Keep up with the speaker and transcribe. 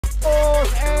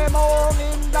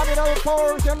final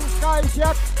portion.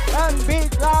 Skyshot and Big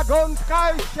Dragon.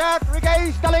 Skyshot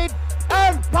regains the lead.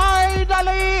 And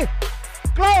finally,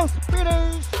 close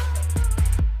finish.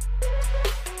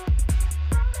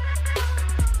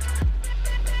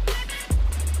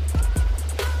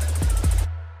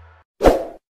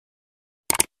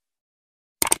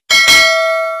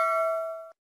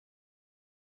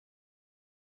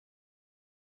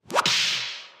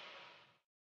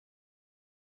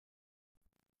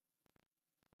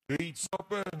 Gates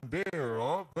open there,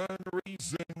 off and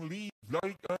racing, lead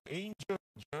like an angel.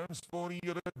 Jams for the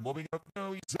red, moving up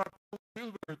now is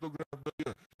Silver to grab the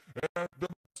lead. At the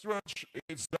stretch,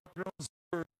 it's Zach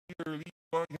Silver here, lead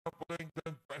by half length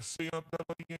and passing up the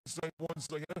line inside once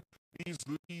again. He's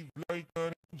lead like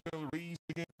an angel, racing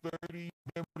in 30.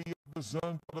 Memory of the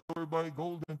sun, followed over by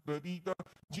Golden Petita.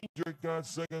 Ginger Cat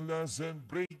second last and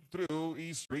Breakthrough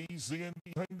is racing in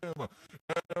behind them.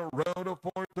 And around the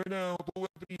fourth now, 2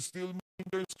 and 3 still moving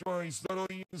their strides. The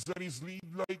audience that is lead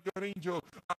like an angel.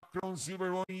 Akron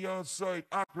Silver on the outside.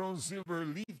 Akron Silver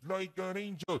lead like an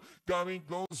angel. Coming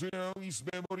closer now is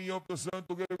Memory of the Sun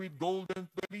together with Golden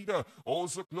Petita.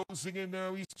 Also closing in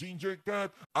now is Ginger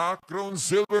Cat. Akron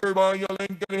Silver by a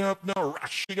length and a half now.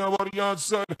 Rushing out on the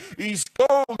outside is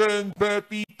Golden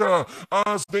Petita.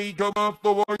 As they come up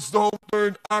towards the home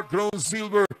turn, Akron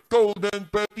Silver, Golden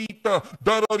Petita.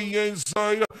 That on the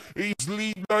inside is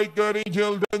lead like an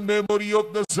angel. Then Memory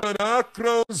of the Sun.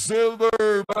 Akron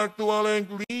Silver back to a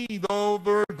length lead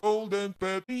over Golden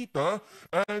Petita.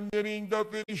 And getting the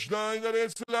finish line, and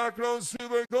it's Akron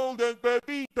Silver, Golden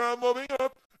Petita moving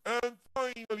up. And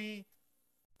finally,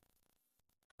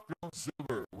 Akron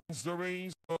Silver wins the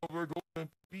race over Golden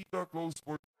Petita. Close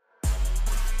for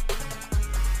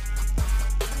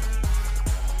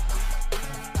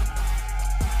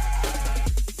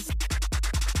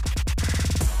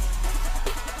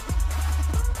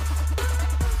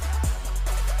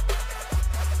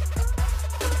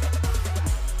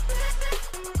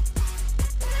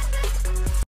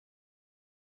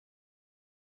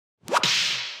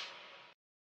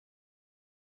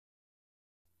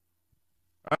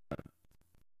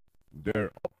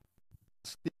they're up.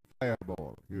 Stick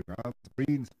fireball. Here comes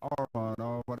Prince Armand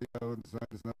over the outside.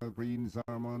 Now Prince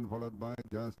Armand followed by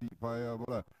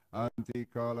Justifiable.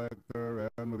 Anti-Collector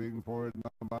and moving forward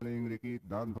now battling Ricky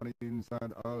down for the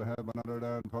inside. I'll have another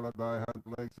down followed by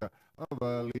Handlegs.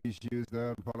 Issues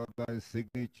down followed by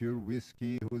Signature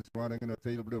Whiskey who's running in the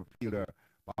tail blue fielder.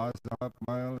 Past the half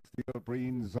mile, still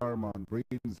Prince Armand.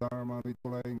 Prince Armand with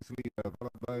flying sleeper,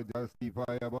 followed by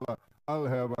Justifiable. I'll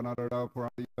have another down for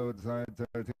the outside.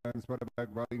 30 times for the back,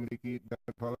 riding Ricky, that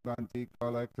followed by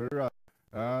Anti-Collector.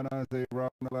 And as they run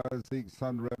the last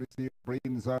 600, still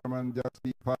Prince Armand,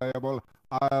 Justifiable.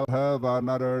 I'll have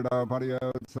another down for the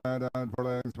outside, and for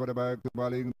lengths for the back to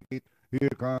Baling Ricky. Here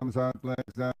comes Atlas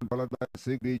down, followed by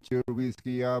Signature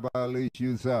Whiskey,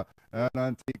 Issues, and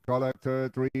Anti-Collector,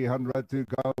 300 to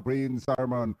go, Prince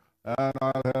Armand. And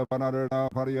I'll have another now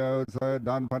for the outside,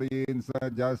 done for the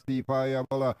inside,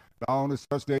 Justifiable. Down the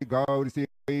stretch they go, see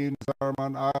Prince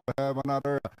Armand. I'll have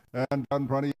another, and done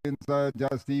for the inside,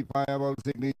 Justifiable,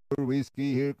 Signature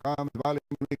Whiskey. Here comes Baling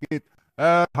Wicket.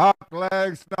 Hot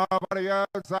legs now for the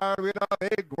outside with a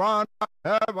big run.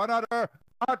 Have another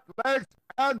hot legs,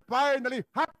 and finally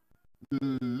hot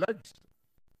legs.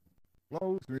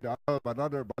 Close with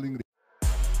another Baling.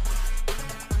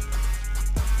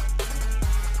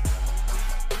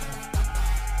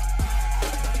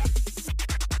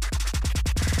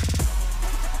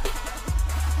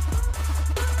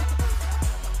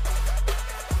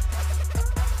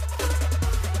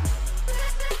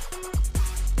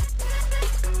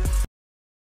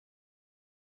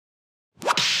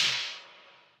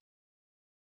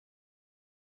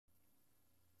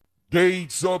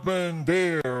 Gates open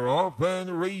there, off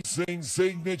and racing,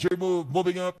 signature move,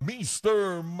 moving up,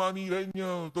 Mr.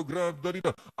 Manileño to grab the lead.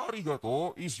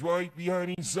 Arigato is right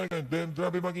behind in second, then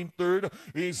Drabe in third.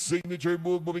 His signature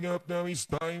move moving up now is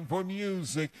Time for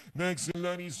Music. Next in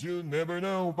line is You Never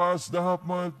Know, past the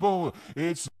half-mile pole.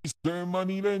 It's Mr.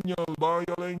 Manileño by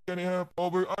a length and a half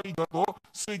over Arigato.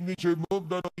 Signature move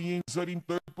that on the inside in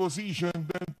third position,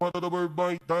 then followed over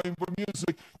by Time for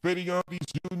Music. Fading out is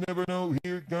You Never Know.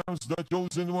 Here comes the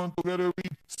chosen one together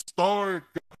with Stark.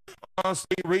 As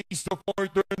they race the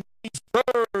fourth turn,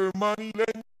 Mr.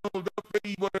 Manileño, the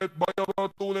favorite by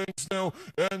about 2 lengths now,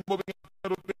 and moving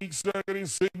up to take second in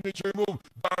signature move.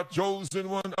 That chosen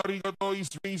one, Arigato, is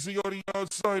racing on the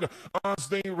outside as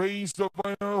they race the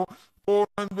final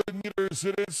 400 meters.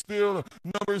 It is still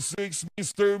number 6,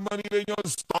 Mr. Manileño.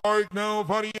 Stark now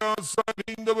for the outside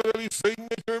in the middle,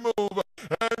 signature move,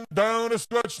 and down down the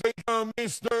stretch they come,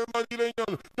 Mr.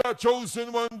 Manileño, the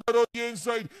chosen one that on the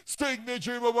inside,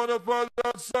 signature of one of the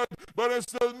outside, but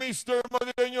it's still Mr.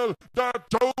 Manileño, the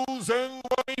chosen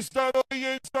one is that on the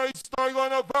inside, start on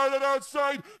the pilot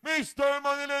outside, Mr.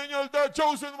 Manileño, the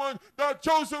chosen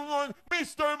one,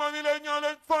 Mr. Manileño,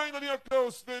 and finally a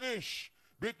close finish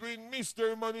between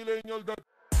Mr. Manileño, the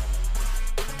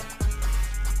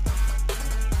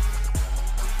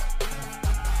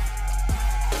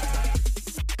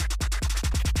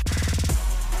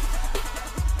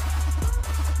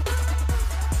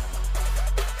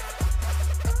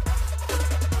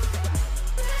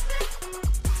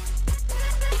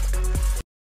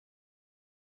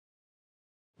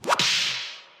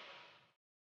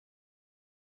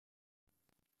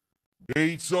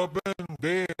Gates open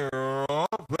there,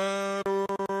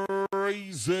 open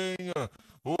racing.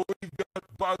 Oh, we've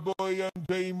got Bad Boy and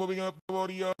Jay moving up the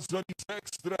body outside his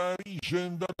extra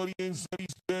edition. That audience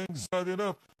is things not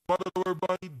enough. Followed over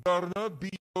by Darna,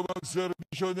 Bito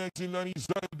Magservisyo next in line is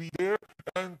I'll be there.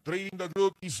 And trailing the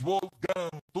group is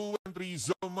Wolfgang. 2 and 3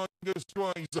 Zomangas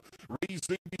twice.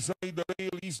 Racing beside the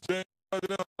rail is Jay.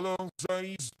 Alongside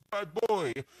his Bad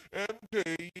Boy.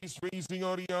 MK is racing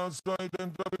on the outside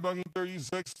and dropping back in 30's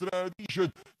extra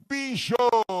edition.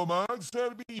 Bisho, Max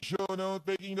Servisyo now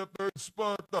taking the third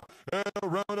spot. And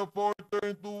around the fourth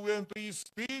turn, 2 and 3,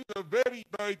 still a very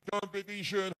tight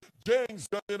competition. Jengs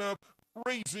got it up.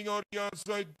 Racing on the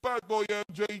outside, Bad Boy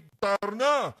MJ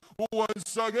Tarna, who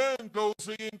once again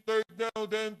closing in third now.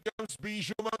 Then comes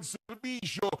Bisho, Max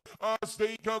Servisyo as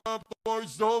they come up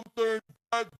towards the home turn.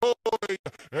 Bad Boy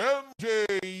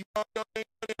MJ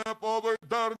up over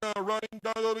Darna, running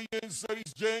down on the inside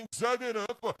is Jeng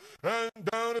Zaganov, and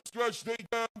down the stretch they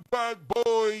come. Bad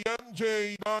Boy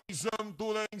MJ by some 2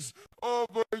 lengths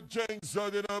over Jeng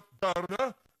Zaganov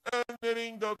Darna, and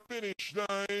hitting the finish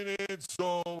line. It's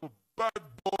all Bad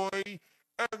Boy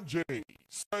MJ.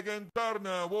 Second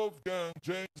Darna, Wolfgang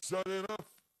Jeng Zaganov.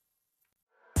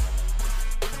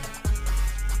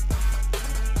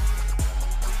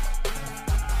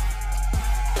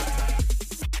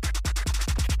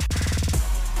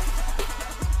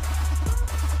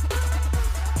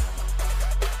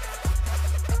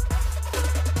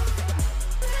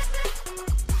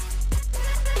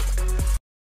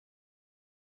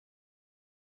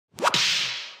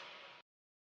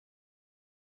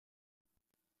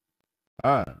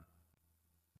 And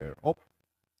they're up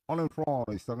on in front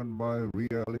is second by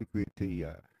Real Equity.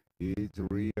 It's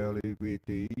Real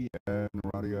Equity and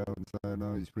right outside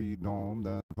now is Freedom.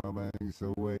 That banks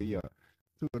away. 2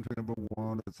 and 3 number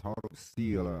 1, that's Heart of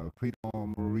Steel.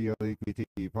 Freedom, Real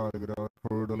Equity, part of it out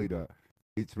for the leader.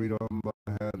 It's Freedom by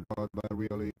hand, followed by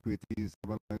Real Equity.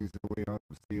 7 lengths away out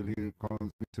of Steel. Here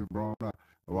comes Mr. Brown.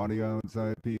 On the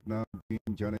outside, Pinas,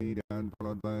 Johnny, and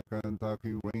followed by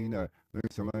Kentucky Rain.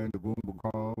 There's a line to Boom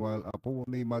Call, while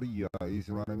Aponi Maria is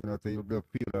running in the tail of the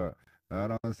fielder.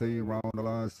 And I say round the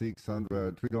last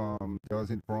 600, Freedom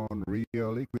just in front.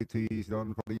 Real Equity is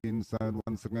done for the inside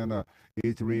once again.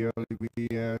 It's Real Equity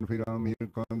and Freedom. Here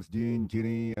comes Jean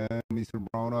Ginny and Mr.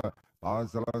 Brown.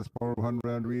 As the last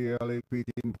 400, Real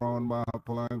Equity in front by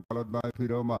Happoline, followed by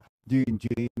Freedom. Jean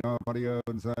Ginny now for the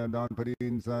outside, down for the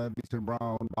inside, Mr.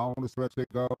 Brown. Down the stretch they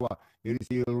go. It is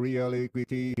still Real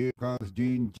Equity. Here comes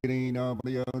Jean Ginny now for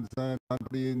the outside, down for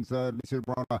the inside, Mr.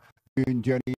 Brown. Jean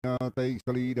Jenny now takes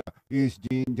the lead. Is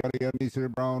Jean Jenny and Mr.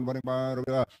 Brown running by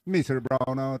Mr.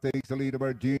 Brown now takes the lead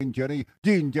over Jean Jenny.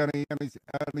 Jean Jenny and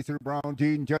Mr. Brown.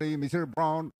 Jean Jenny, Mr.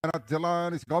 Brown. And at the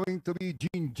line is going to be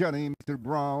Jean Jenny, Mr.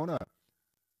 Brown.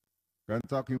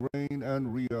 Kentucky Rain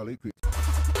and Real Equity.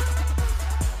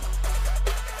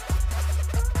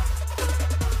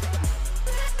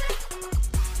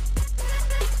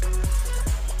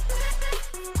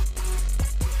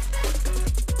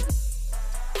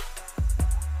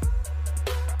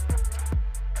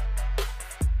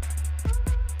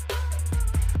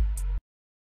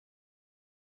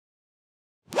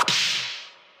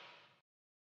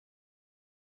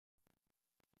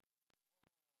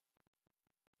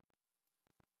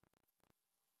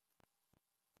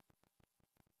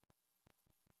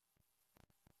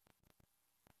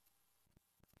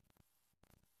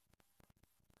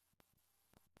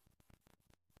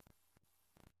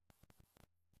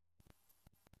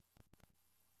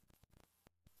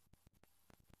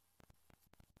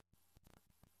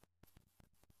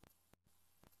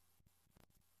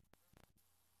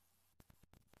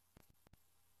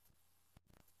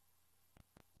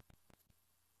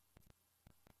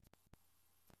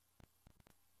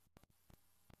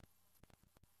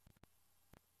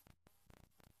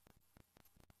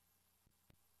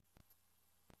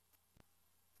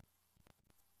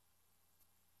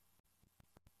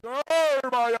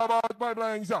 third by about 5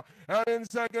 lengths. And in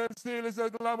second still is a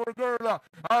Glamour Girl.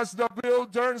 As the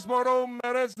field turns for home,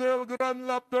 and it's still Grand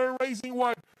Lapter Racing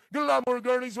White. Glamour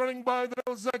Girl is running by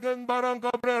the second, Barang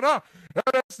Cabrera.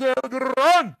 And it's still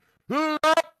Grand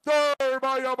Lapter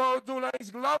by about 2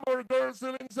 lengths. Glamour Girl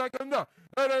still in second.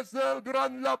 And it's still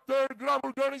Grand Lapter.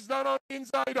 Glamour Girl is down on the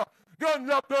inside. Grand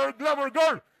Lapter, Glamour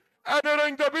Girl.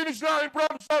 Entering the finish line from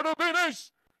start to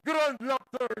finish. Grand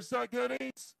Lapter second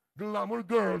is Glamour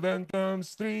Girl. Then comes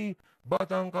 3,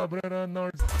 Batang Cabrera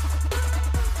North.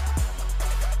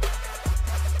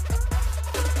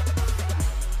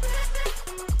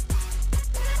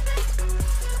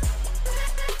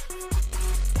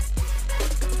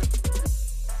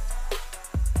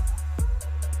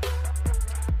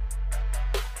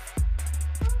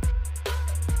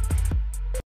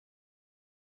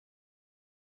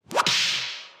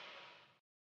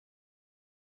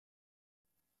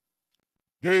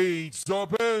 Gates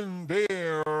open,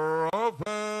 they're off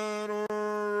and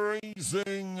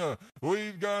racing.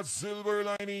 We've got Silver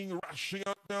Lining rushing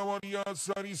up now on the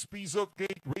outside. Is Piece of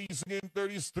Cake racing in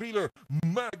third is Thriller.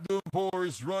 Magnum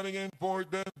Force running in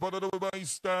fourth, then followed over by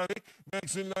Static.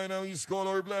 Next in line now is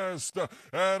Color Blast.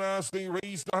 And as they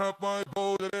race the half mile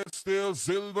pole, it's still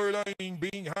Silver Lining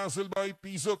being hassled by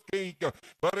Piece of Cake.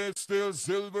 But it's still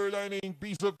Silver Lining,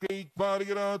 Piece of Cake fighting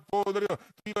it out for the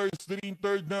Thriller is in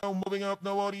third now, moving up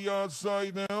now on the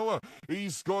outside now.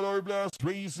 He's Color Blast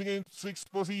racing in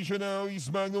sixth position now.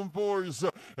 He's Magnum Force.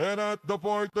 And at the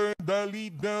fourth turn, the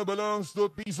lead now belongs to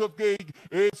Piece of Cake.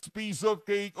 It's Piece of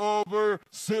Cake over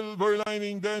Silver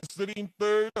Lining. Then in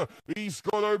third, he's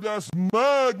Color Blast.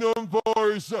 Magnum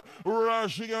Force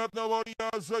rushing up now on the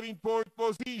outside in fourth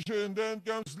position. Then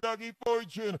comes Lucky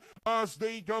Fortune as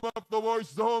they come up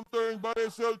towards the home turn. But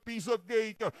it's still Piece of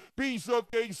Cake. Piece of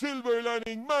Cake, Silver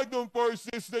Lining, Magnum Force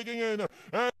is taking in.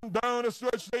 And down the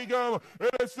stretch they come.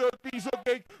 It's a Piece of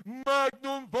Cake.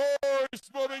 Magnum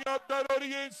Force moving up that on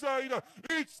the inside.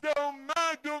 It's now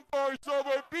Magnum Force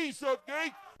over Piece of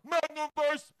Cake. Magnum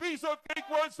Force, Piece of Cake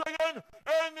once again.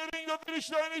 And hitting the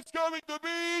finish line is going to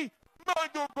be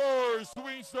Magnum Force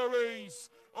wins the race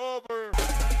over